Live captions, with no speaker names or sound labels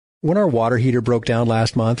When our water heater broke down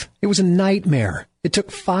last month, it was a nightmare. It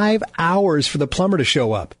took 5 hours for the plumber to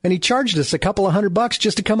show up, and he charged us a couple of $100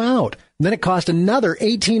 just to come out. And then it cost another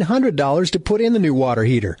 $1,800 to put in the new water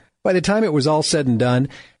heater. By the time it was all said and done,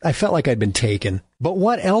 I felt like I'd been taken. But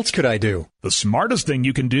what else could I do? The smartest thing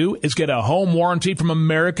you can do is get a home warranty from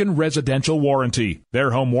American Residential Warranty.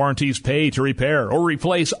 Their home warranties pay to repair or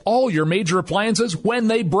replace all your major appliances when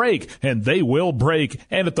they break, and they will break,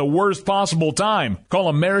 and at the worst possible time. Call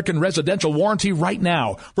American Residential Warranty right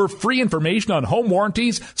now for free information on home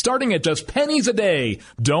warranties starting at just pennies a day.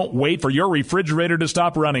 Don't wait for your refrigerator to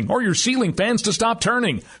stop running or your ceiling fans to stop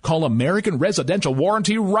turning. Call American Residential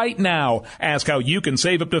Warranty right now. Ask how you can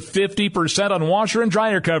save up to 50% on washer and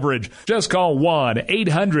dryer coverage. Just call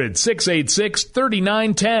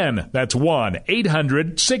 1-800-686-3910. That's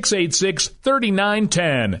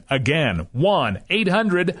 1-800-686-3910. Again,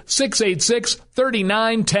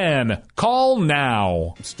 1-800-686-3910. Call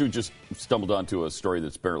now. Stu just stumbled onto a story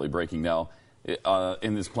that's barely breaking now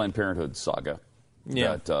in this Planned Parenthood saga.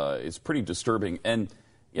 Yeah. That is pretty disturbing. And,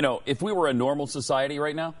 you know, if we were a normal society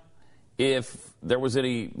right now, if there was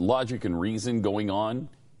any logic and reason going on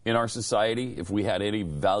in our society, if we had any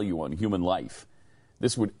value on human life,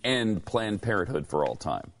 this would end Planned Parenthood for all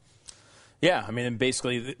time. Yeah, I mean,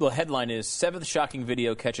 basically, the headline is, 7th shocking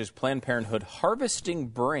video catches Planned Parenthood harvesting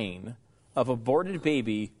brain of aborted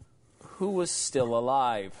baby who was still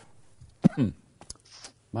alive.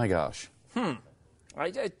 My gosh.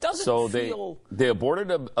 It doesn't feel... They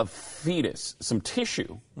aborted a fetus, some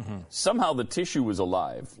tissue. Somehow the tissue was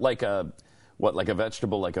alive, like a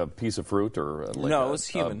vegetable, like a piece of fruit, or like no, it was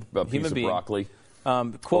human. A piece of broccoli.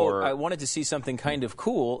 Quote, I wanted to see something kind of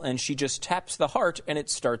cool, and she just taps the heart, and it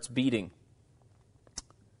starts beating.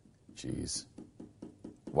 Jeez.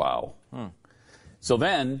 Wow. So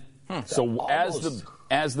then,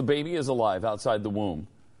 as the baby is alive outside the womb,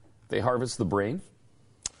 they harvest the brain?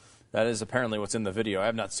 That is apparently what's in the video. I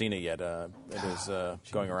have not seen it yet. It is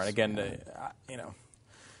going around. Again, you know.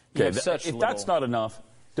 Okay, if that's not enough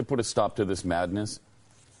to put a stop to this madness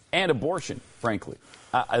and abortion, frankly,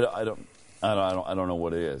 I don't know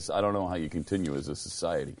what it is. I don't know how you continue as a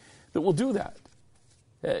society that will do that.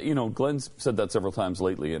 You know, Glenn's said that several times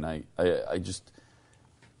lately, and I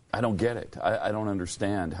don't get it. I don't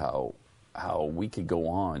understand how we could go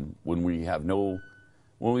on when we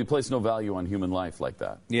place no value on human life like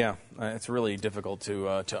that. Yeah, it's really difficult to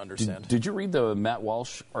understand. Did you read the Matt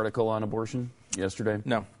Walsh article on abortion yesterday?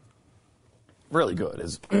 No. Really good,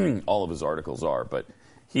 as all of his articles are. But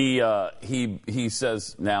he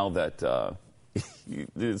says now that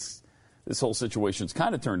this whole situation's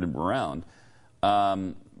kind of turned him around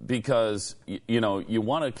because you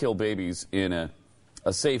want to kill babies in a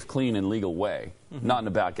safe, clean, and legal way, not in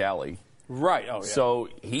a back alley. Right. Oh, yeah. So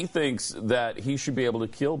he thinks that he should be able to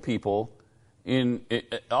kill people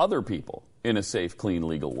other people in a safe, clean,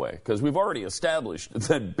 legal way. Because we've already established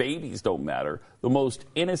that babies don't matter. The most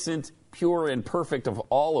innocent, pure, and perfect of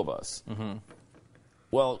all of us.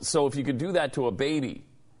 Well, so if you could do that to a baby,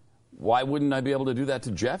 why wouldn't I be able to do that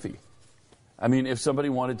to Jeffy? I mean, if somebody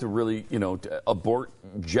wanted to really, to abort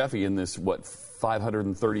Jeffy in this,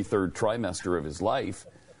 533rd trimester of his life,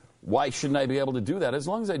 why shouldn't I be able to do that as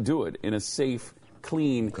long as I do it in a safe,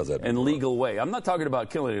 clean, and legal way? I'm not talking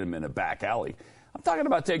about killing him in a back alley. I'm talking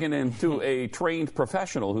about taking him to a trained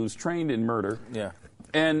professional who's trained in murder. Yeah.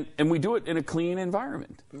 And we do it in a clean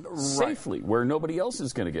environment, safely, where nobody else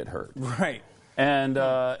is going to get hurt. Right. And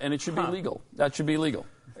it should be legal. That should be legal.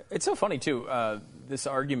 It's so funny, too, this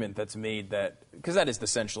argument that's made because that is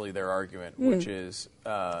essentially their argument, which is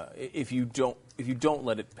if you don't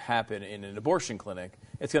let it happen in an abortion clinic,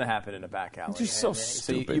 it's going to happen in a back alley. It's just so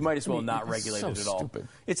stupid. So you might as well not regulate it at all. Stupid.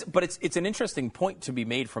 It's an interesting point to be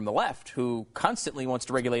made from the left, who constantly wants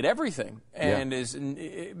to regulate everything and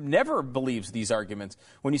never believes these arguments.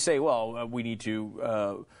 When you say, well, we need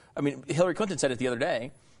to, Hillary Clinton said it the other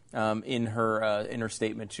day. In her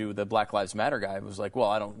statement to the Black Lives Matter guy, it was like, well,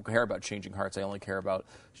 I don't care about changing hearts. I only care about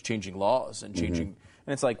changing laws and changing.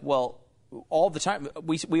 And it's like, well, all the time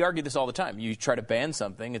we argue this all the time. You try to ban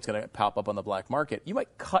something, it's going to pop up on the black market. You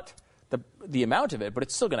might cut the amount of it, but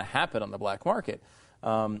it's still going to happen on the black market.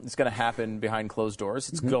 It's going to happen behind closed doors.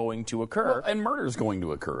 It's going to occur. Well, and murder is going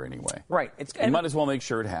to occur anyway. Right. You might as well make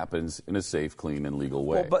sure it happens in a safe, clean, and legal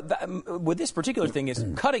way. Well, but with this particular thing,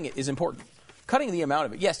 cutting it is important. Cutting the amount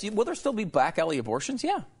of it. Yes, will there still be back alley abortions?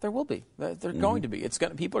 Yeah, there will be. They're going to be.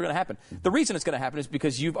 People are going to happen. The reason it's going to happen is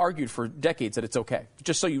because you've argued for decades that it's okay.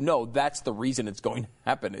 Just so you know, that's the reason it's going to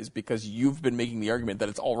happen, is because you've been making the argument that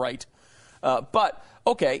it's all right. But,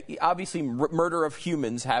 okay, obviously murder of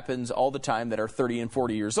humans happens all the time that are 30 and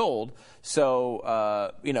 40 years old.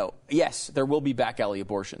 So, yes, there will be back alley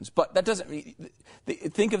abortions. But that doesn't mean –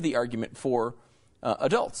 think of the argument for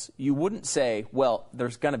adults. You wouldn't say, well,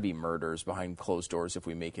 there's going to be murders behind closed doors if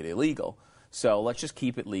we make it illegal. So let's just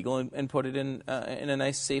keep it legal and put it in a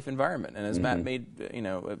nice, safe environment. And as Matt made,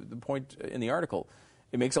 the point in the article,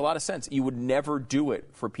 it makes a lot of sense. You would never do it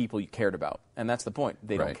for people you cared about. And that's the point.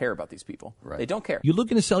 They don't care about these people. Right. They don't care. You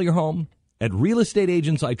looking to sell your home? At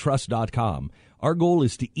realestateagentsitrust.com, our goal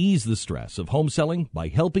is to ease the stress of home selling by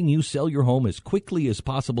helping you sell your home as quickly as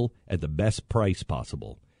possible at the best price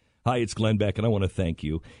possible. Hi, it's Glenn Beck, and I want to thank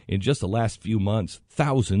you. In just the last few months,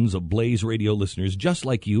 thousands of Blaze Radio listeners just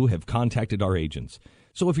like you have contacted our agents.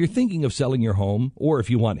 So if you're thinking of selling your home, or if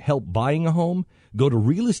you want help buying a home, go to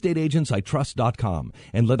realestateagentsitrust.com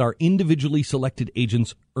and let our individually selected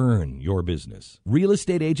agents earn your business.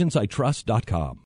 realestateagentsitrust.com.